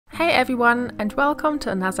Hey everyone, and welcome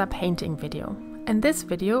to another painting video. In this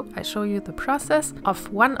video I show you the process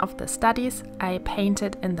of one of the studies I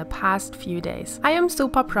painted in the past few days. I am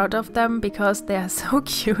super proud of them because they are so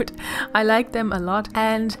cute. I like them a lot,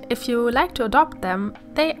 and if you like to adopt them,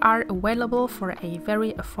 they are available for a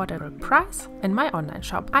very affordable price in my online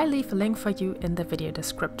shop. I leave a link for you in the video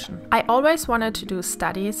description. I always wanted to do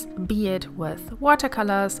studies, be it with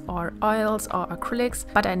watercolors or oils or acrylics,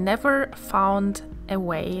 but I never found a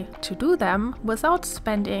way to do them without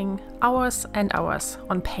spending hours and hours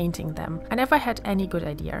on painting them. I never had any good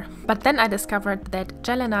idea. But then I discovered that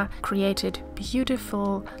Jelena created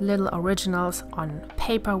beautiful little originals on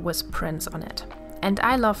paper with prints on it. And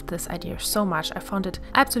I loved this idea so much. I found it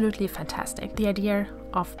absolutely fantastic. The idea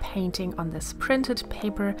of painting on this printed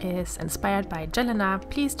paper is inspired by Jelena.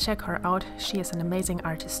 Please check her out. She is an amazing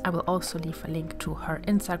artist. I will also leave a link to her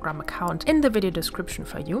Instagram account in the video description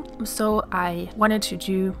for you. So I wanted to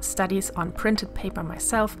do studies on printed paper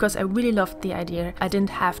myself because I really loved the idea. I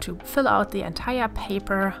didn't have to fill out the entire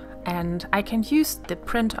paper, and I can use the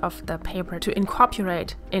print of the paper to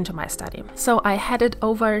incorporate into my study. So I headed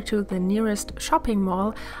over to the nearest shopping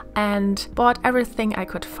mall and bought everything I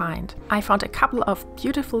could find. I found a couple of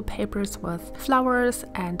beautiful papers with flowers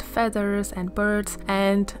and feathers and birds,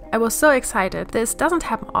 and I was so excited. This doesn't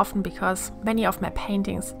happen often because many of my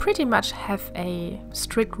paintings pretty much have a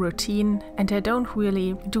strict routine and I don't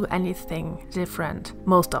really do anything different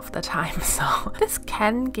most of the time. So this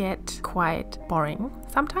can get quite boring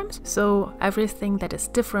sometimes. So everything that is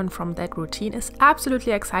different from that routine is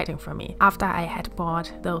absolutely exciting for me. After I had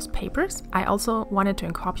bought those papers, I also wanted to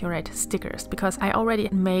incorporate stickers because I already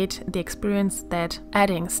made the experience that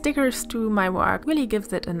adding stickers to my work really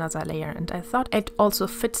gives it another layer, and I thought it also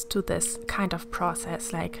fits to this kind of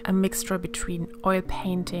process, like a mixture between oil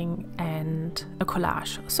painting and a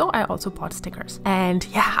collage. So I also bought stickers, and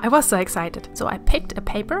yeah, I was so excited. So I picked a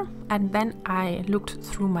paper and then I looked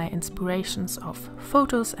through my inspirations of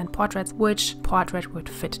photos and portraits, which portrait would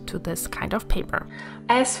fit to this kind of paper.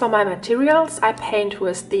 As for my materials, I paint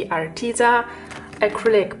with the Arteza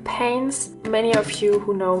acrylic paints. Many of you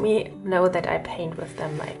who know me know that I paint with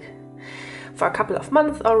them like for a couple of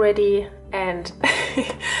months already, and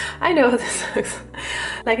I know this looks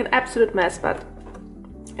like an absolute mess, but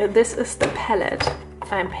this is the palette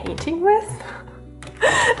I'm painting with.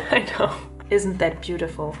 I know, isn't that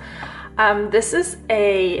beautiful? This is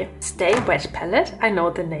a Stay Wet palette. I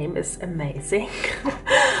know the name is amazing.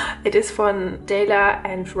 It is from Dela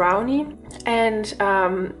and Rowney, and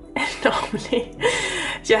normally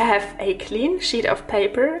you have a clean sheet of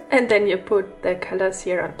paper and then you put the colors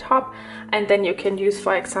here on top, and then you can use,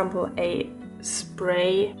 for example, a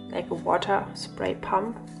spray, like a water spray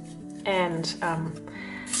pump, and can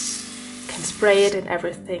spray it and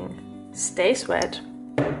everything stays wet.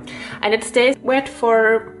 And it stays wet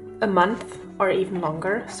for a month or even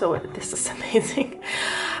longer, so this is amazing.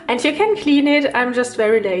 And you can clean it. I'm just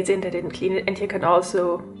very lazy and I didn't clean it, and you can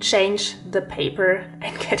also change the paper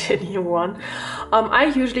and get a new one. I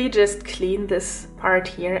usually just clean this part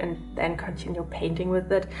here and then continue painting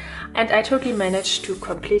with it, and I totally managed to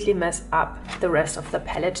completely mess up the rest of the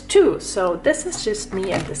palette too. So this is just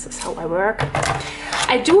me and this is how I work.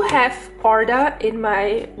 I do have order in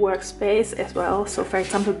my workspace as well. So for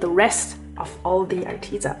example, the rest of all the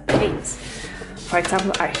Arteza paints, for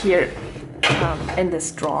example, are here in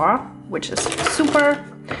this drawer, which is super.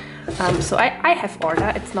 So I have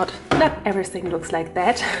order. It's not everything looks like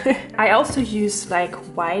that. I also use like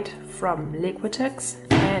white from Liquitex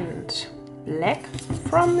and black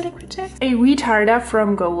from Liquitex, a retarder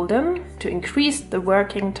from Golden to increase the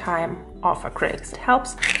working time of acrylics. It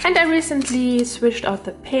helps. And I recently switched out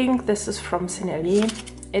the pink. This is from Heyyyy.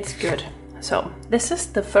 It's good. So this is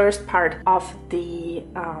the first part of the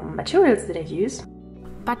materials that I use.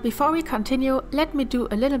 But before we continue, let me do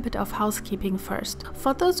a little bit of housekeeping first.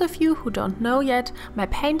 For those of you who don't know yet, my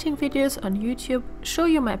painting videos on YouTube show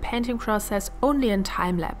you my painting process only in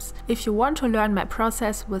time-lapse. If you want to learn my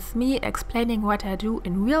process with me explaining what I do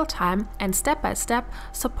in real time and step by step,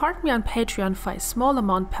 support me on Patreon for a small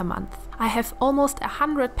amount per month. I have almost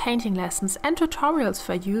 100 painting lessons and tutorials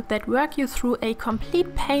for you that work you through a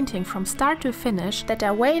complete painting from start to finish that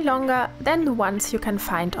are way longer than the ones you can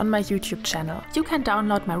find on my YouTube channel. You can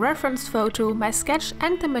download my reference photo, my sketch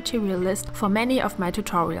and the material list for many of my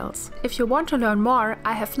tutorials. If you want to learn more,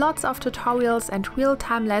 I have lots of tutorials and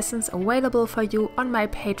real-time lessons available for you on my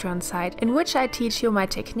Patreon site, in which I teach you my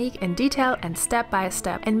technique in detail and step by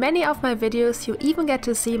step. In many of my videos you even get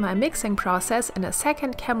to see my mixing process in a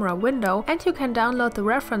second camera window, and you can download the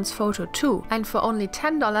reference photo too. And for only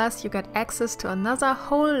 $10 you get access to another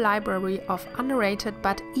whole library of underrated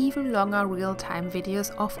but even longer real-time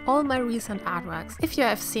videos of all my recent artworks. If you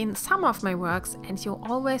have seen some of my works and you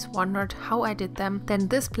always wondered how I did them, then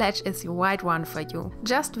this pledge is the right one for you.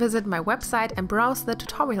 Just visit my website and browse the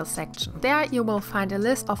tutorial section. There you will find a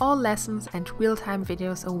list of all lessons and real-time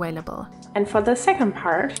videos available. And for the second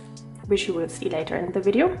part, which you will see later in the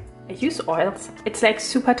video, I use oils. It's like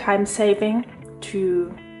super time saving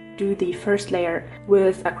to do the first layer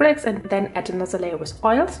with acrylics and then add another layer with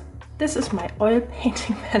oils. This is my oil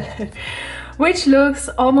painting palette, which looks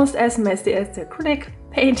almost as messy as the acrylic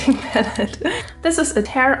painting palette. This is a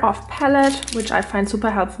tear-off palette, which I find super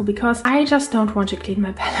helpful because I just don't want to clean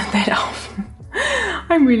my palette that often.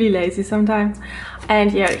 I'm really lazy sometimes.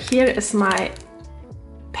 And yeah, here is my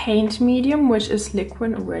paint medium, which is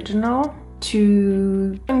Liquid Original,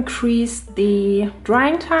 to increase the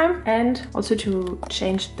drying time and also to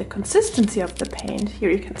change the consistency of the paint. Here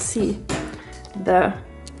you can see the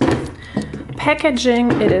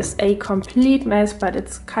packaging. It is a complete mess, but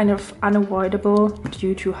it's kind of unavoidable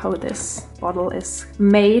due to how this bottle is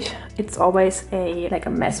made. It's always like a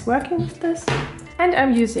mess working with this. And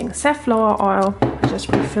I'm using safflower oil. I just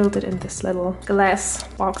refilled it in this little glass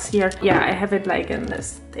box here. Yeah, I have it like in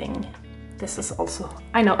this thing. This is also,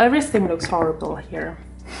 I know everything looks horrible here.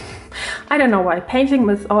 I don't know why. Painting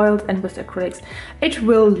with oils and with acrylics, it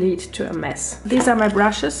will lead to a mess. These are my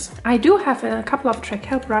brushes. I do have a couple of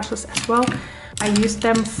Tracel brushes as well. I use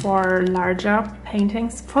them for larger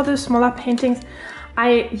paintings. For the smaller paintings,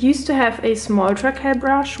 I used to have a small Tracel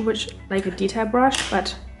brush, which like a detail brush,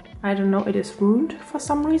 but I don't know, it is ruined for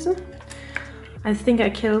some reason. I think I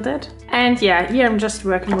killed it. And yeah, here I'm just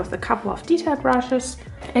working with a couple of detail brushes.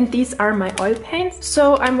 And these are my oil paints.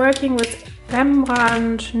 So I'm working with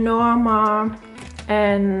Rembrandt, Norma,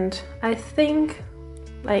 and I think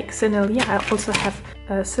like Senilia. I also have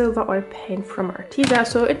a silver oil paint from Arteza,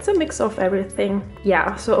 so it's a mix of everything.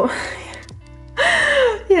 Yeah, so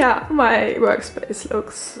yeah, my workspace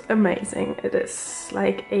looks amazing. It is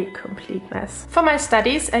like a complete mess. For my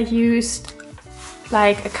studies I used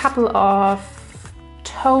like a couple of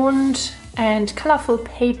toned and colorful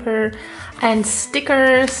paper and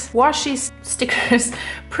stickers, washi stickers,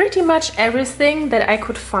 pretty much everything that I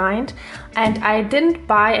could find. And I didn't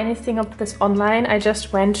buy anything of this online. I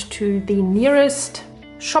just went to the nearest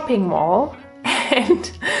shopping mall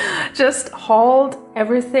and just hauled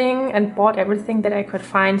everything and bought everything that I could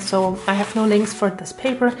find. So I have no links for this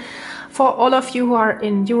paper. For all of you who are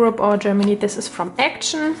in Europe or Germany, this is from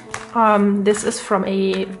Action. This is from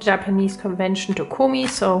a Japanese convention, Tokomi.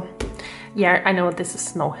 So yeah, I know this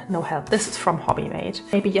is no help. This is from Hobby Made.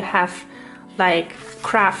 Maybe you have like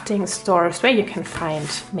crafting stores where you can find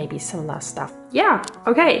maybe similar stuff. Yeah,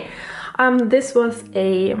 okay. This was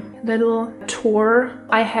a little tour.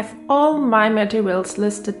 I have all my materials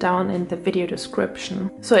listed down in the video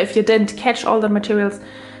description. So if you didn't catch all the materials,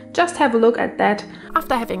 just have a look at that.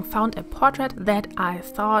 After having found a portrait that I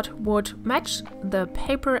thought would match the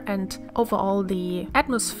paper and overall the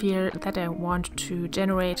atmosphere that I want to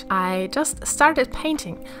generate, I just started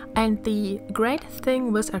painting. And the great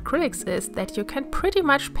thing with acrylics is that you can pretty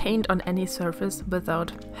much paint on any surface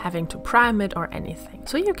without having to prime it or anything.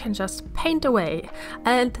 So you can just paint away.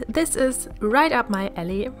 And this is right up my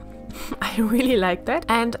alley. I really like that.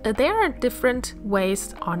 And there are different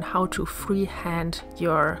ways on how to freehand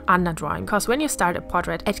your underdrawing, because when you start a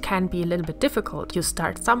portrait it can be a little bit difficult. You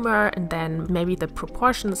start somewhere and then maybe the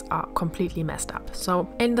proportions are completely messed up. So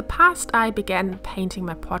in the past I began painting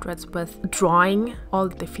my portraits with drawing all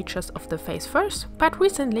the features of the face first, but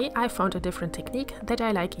recently I found a different technique that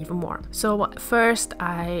I like even more. So first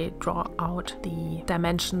I draw out the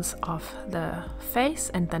dimensions of the face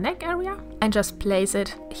and the neck area and just place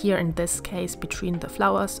it here, in this case between the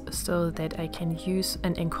flowers, so that I can use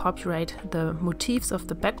and incorporate the motifs of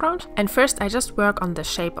the background. And first I just work on the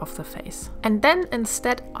shape of the face. And then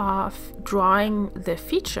instead of drawing the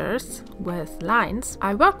features with lines,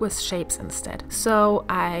 I work with shapes instead. So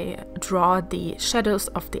I draw the shadows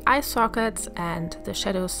of the eye sockets and the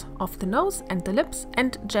shadows of the nose and the lips,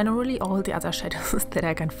 and generally all the other shadows that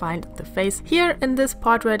I can find on the face. Here in this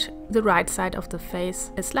portrait, the right side of the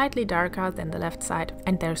face is slightly darker than the left side,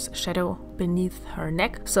 and there's shadow beneath her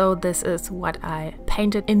neck. So this is what I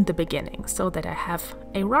painted in the beginning, so that I have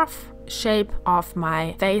a rough shape of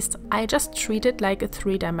my face, I just treat it like a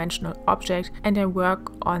three-dimensional object and I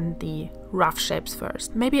work on the rough shapes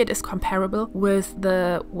first. Maybe it is comparable with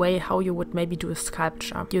the way how you would maybe do a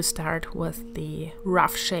sculpture. You start with the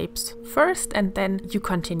rough shapes first and then you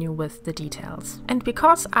continue with the details. And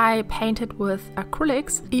because I painted with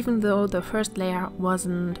acrylics, even though the first layer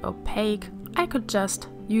wasn't opaque, I could just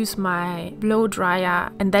use my blow dryer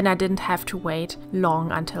and then I didn't have to wait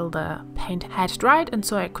long until the paint had dried, and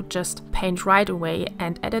so I could just paint right away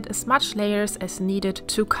and added as much layers as needed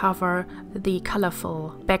to cover the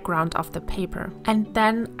colorful background of the paper. And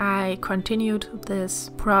then I continued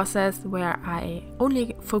this process where I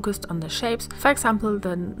only focused on the shapes. For example,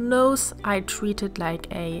 the nose I treated like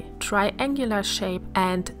a triangular shape,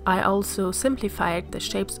 and I also simplified the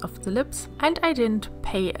shapes of the lips, and I didn't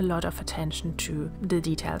pay a lot of attention to the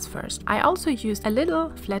details first. I also used a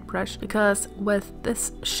little flat brush because with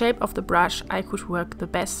this shape of the brush I could work the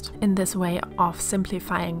best in this way of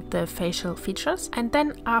simplifying the facial features. And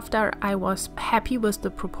then after I was happy with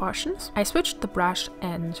the proportions, I switched the brush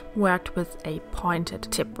and worked with a pointed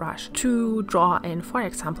tip brush to draw in, for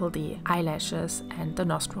example, the eyelashes and the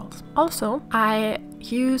nostrils. Also, I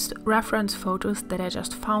used reference photos that I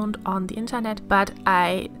just found on the internet, but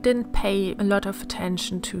I didn't pay a lot of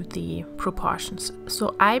attention to the proportions.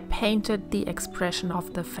 So I painted the expression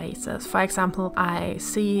of the faces. For example, I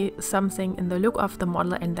see something in the look of the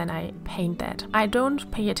model and then I paint that. I don't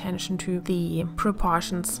pay attention to the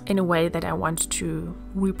proportions in a way that I want to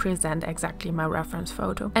represent exactly my reference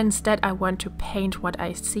photo. Instead, I want to paint what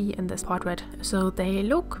I see in this portrait, so they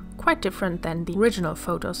look quite different than the original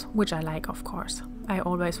photos, which I like, of course. I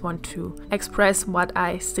always want to express what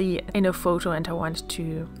I see in a photo and I want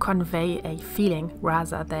to convey a feeling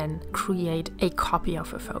rather than create a copy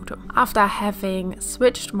of a photo. After having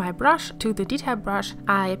switched my brush to the detail brush,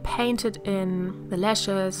 I painted in the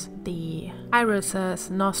lashes, the irises,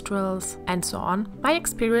 nostrils, and so on. My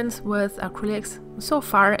experience with acrylics so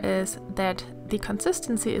far is that the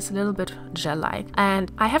consistency is a little bit gel-like, and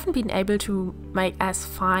I haven't been able to make as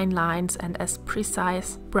fine lines and as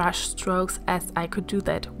precise brush strokes as I could do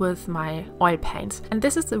that with my oil paints. And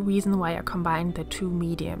this is the reason why I combine the two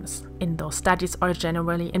mediums in those studies, or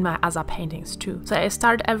generally in my other paintings too. So I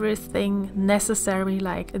start everything necessary,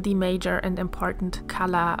 like the major and important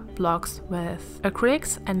color blocks, with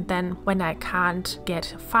acrylics, and then when I can't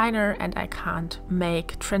get finer and I can't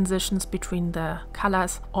make transitions between the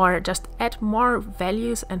colors or just add more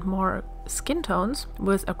values and more skin tones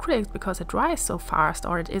with acrylics because it dries so fast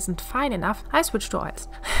or it isn't fine enough, I switch to oils.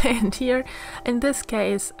 And here, in this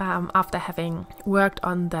case, after having worked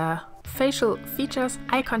on the facial features,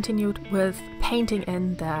 I continued with painting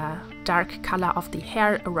in the dark color of the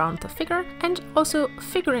hair around the figure and also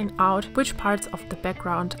figuring out which parts of the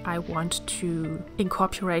background I want to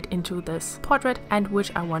incorporate into this portrait and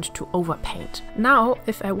which I want to overpaint. Now,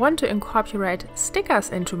 if I want to incorporate stickers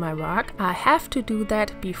into my work, I have to do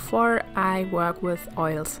that before I work with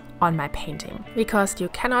oils on my painting, because you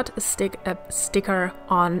cannot stick a sticker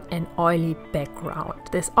on an oily background.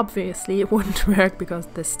 This obviously wouldn't work because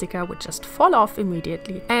the sticker would just fall off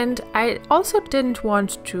immediately. And I also didn't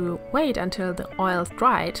want to wait until the oils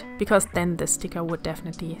dried, because then the sticker would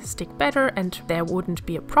definitely stick better and there wouldn't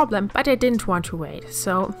be a problem, but I didn't want to wait.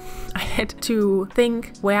 So I had to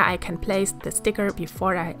think where I can place the sticker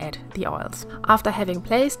before I add the oils. After having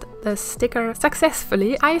placed the sticker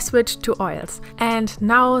successfully, I switched to oils, and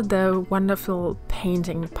now the wonderful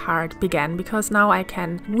painting part began, because now I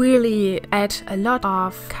can really add a lot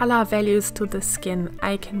of color values to the skin.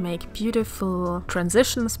 I can make beautiful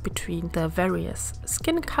transitions between the various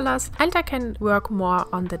skin colors, and I can work more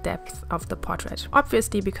on the depth of the portrait.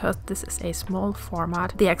 Obviously, because this is a small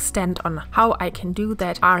format, the extent on how I can do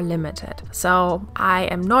that are limited. So I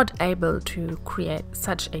am not able to create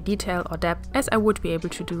such a detail or depth as I would be able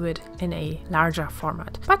to do it in a larger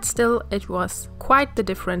format. But still, it was quite the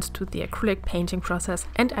difference to the acrylic painting process,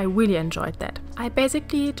 and I really enjoyed that. I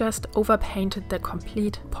basically just overpainted the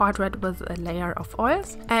complete portrait with a layer of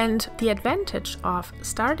oils, and the advantage of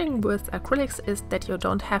starting with acrylics is that you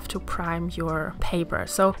don't have to prime your paper.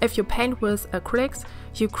 So if you paint with acrylics,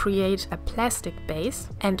 you create a plastic base,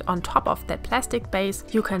 and on top of that plastic base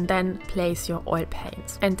you can then place your oil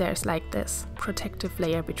paints, and there's like this protective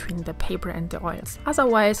layer between the paper and the oils.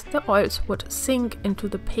 Otherwise the oils would sink into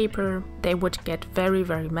the paper, they would get very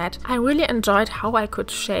matte. I really enjoyed how I could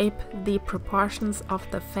shape the proportions portions of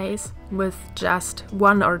the face with just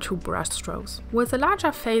 1 or 2 brush strokes. With a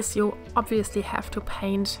larger face, you obviously have to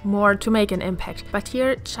paint more to make an impact, but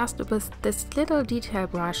here, just with this little detail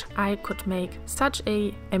brush, I could make such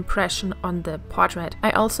a impression on the portrait.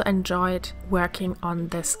 I also enjoyed working on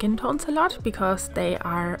the skin tones a lot because they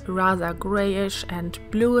are rather grayish and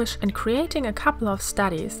bluish, and creating a couple of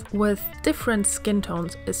studies with different skin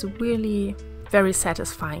tones is really very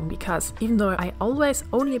satisfying, because even though I always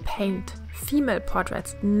only paint female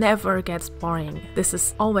portraits, never gets boring. This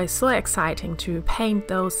is always so exciting to paint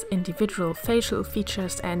those individual facial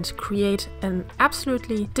features and create an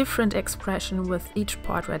absolutely different expression with each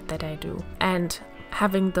portrait that I do. And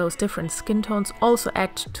having those different skin tones also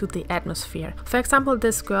add to the atmosphere. For example,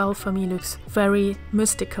 this girl for me looks very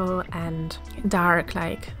mystical and dark,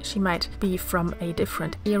 like she might be from a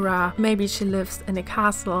different era. Maybe she lives in a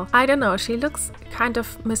castle. I don't know, she looks kind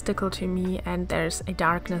of mystical to me, and there's a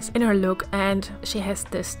darkness in her look, and she has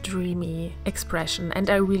this dreamy expression, and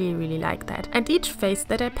I really like that. And each face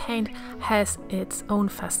that I paint has its own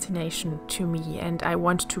fascination to me, and I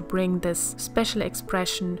want to bring this special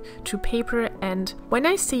expression to paper. And when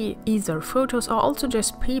I see either photos or also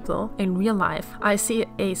just people in real life, I see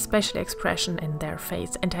a special expression in their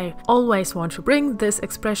face, and I always want to bring this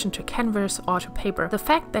expression to canvas or to paper. The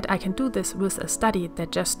fact that I can do this with a study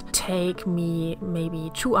that just take me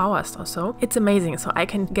maybe 2 hours or so, it's amazing. So I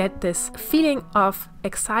can get this feeling of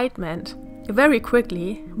excitement very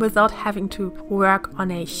quickly without having to work on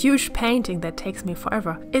a huge painting that takes me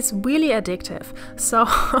forever. It's really addictive. So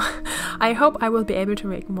I hope I will be able to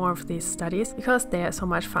make more of these studies because they are so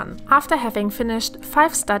much fun. After having finished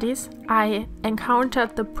 5 studies, I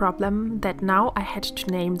encountered the problem that now I had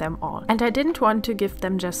to name them all. And I didn't want to give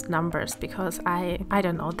them just numbers because I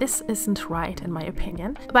don't know, this isn't right in my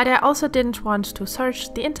opinion. But I also didn't want to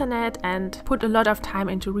search the internet and put a lot of time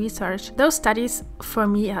into research. Those studies for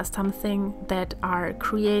me are something that are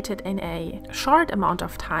created in a short amount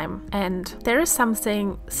of time, and there is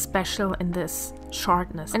something special in this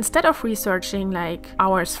shortness. Instead of researching like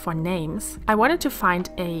hours for names, I wanted to find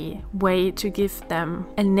a way to give them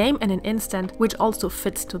a name in an instant which also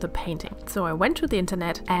fits to the painting. So I went to the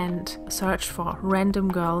internet and searched for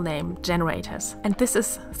random girl name generators. And this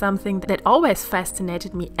is something that always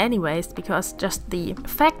fascinated me anyways, because just the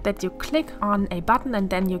fact that you click on a button and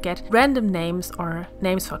then you get random names or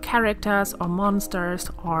names for characters or monsters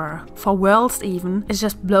or for worlds even, it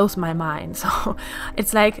just blows my mind. So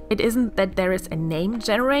it's like, it isn't that there is a name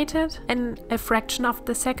generated in a fraction of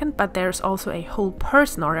the second, but there's also a whole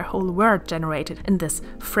person or a whole word generated in this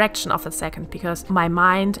fraction of a second, because my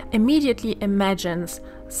mind immediately imagines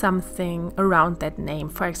something around that name.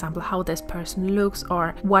 For example, how this person looks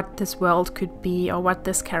or what this world could be or what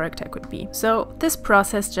this character could be. So this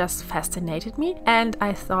process just fascinated me, and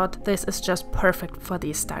I thought this is just perfect for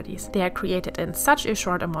these studies. They are created in such a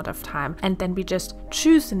short amount of time, and then we just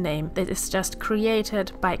choose a name that is just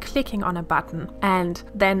created by clicking on a button, and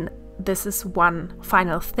then this is one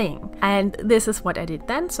final thing. And this is what I did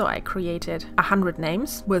then. So I created 100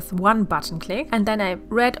 names with one button click, and then I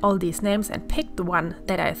read all these names and picked the one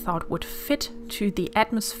that I thought would fit to the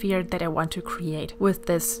atmosphere that I want to create with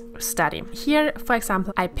this study. Here, for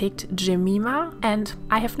example, I picked Jemima, and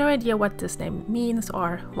I have no idea what this name means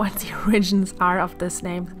or what the origins are of this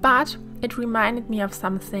name, but it reminded me of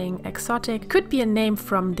something exotic. Could be a name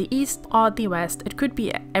from the east or the west. It could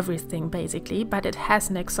be everything basically, but it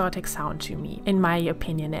has an exotic sound to me, in my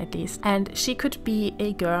opinion at least. And she could be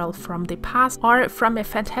a girl from the past or from a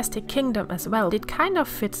fantastic kingdom as well. It kind of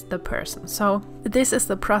fits the person. So this is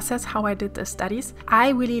the process how I did the studies. I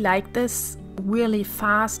really like this really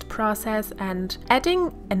fast process, and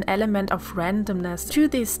adding an element of randomness to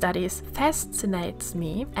these studies fascinates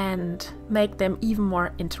me and make them even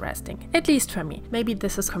more interesting, at least for me. Maybe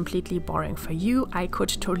this is completely boring for you, I could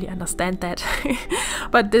totally understand that,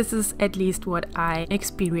 but this is at least what I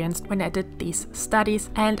experienced when I did these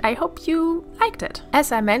studies, and I hope you liked it.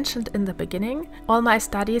 As I mentioned in the beginning, all my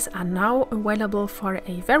studies are now available for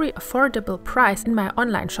a very affordable price in my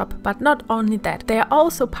online shop, but not only that, they are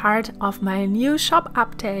also part of my new shop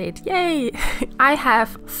update. Yay! I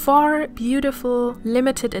have 4 beautiful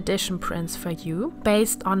limited edition prints for you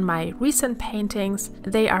based on my recent paintings.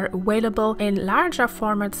 They are available in larger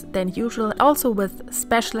formats than usual, also with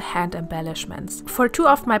special hand embellishments. For 2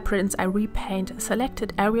 of my prints, I repaint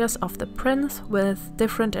selected areas of the prints with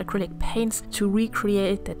different acrylic paints to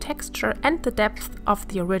recreate the texture and the depth of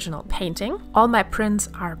the original painting. All my prints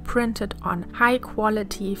are printed on high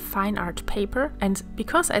quality fine art paper, and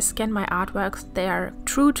because I scan my artwork artworks. They are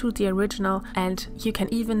true to the original, and you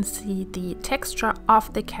can even see the texture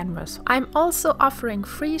of the canvas. I'm also offering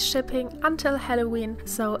free shipping until Halloween,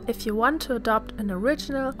 so if you want to adopt an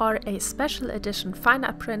original or a special edition fine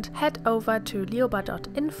art print, head over to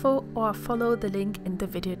leoba.info or follow the link in the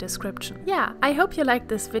video description. Yeah, I hope you liked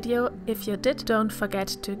this video. If you did, don't forget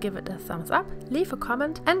to give it a thumbs up, leave a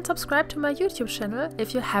comment and subscribe to my YouTube channel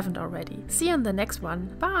if you haven't already. See you in the next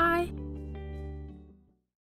one. Bye!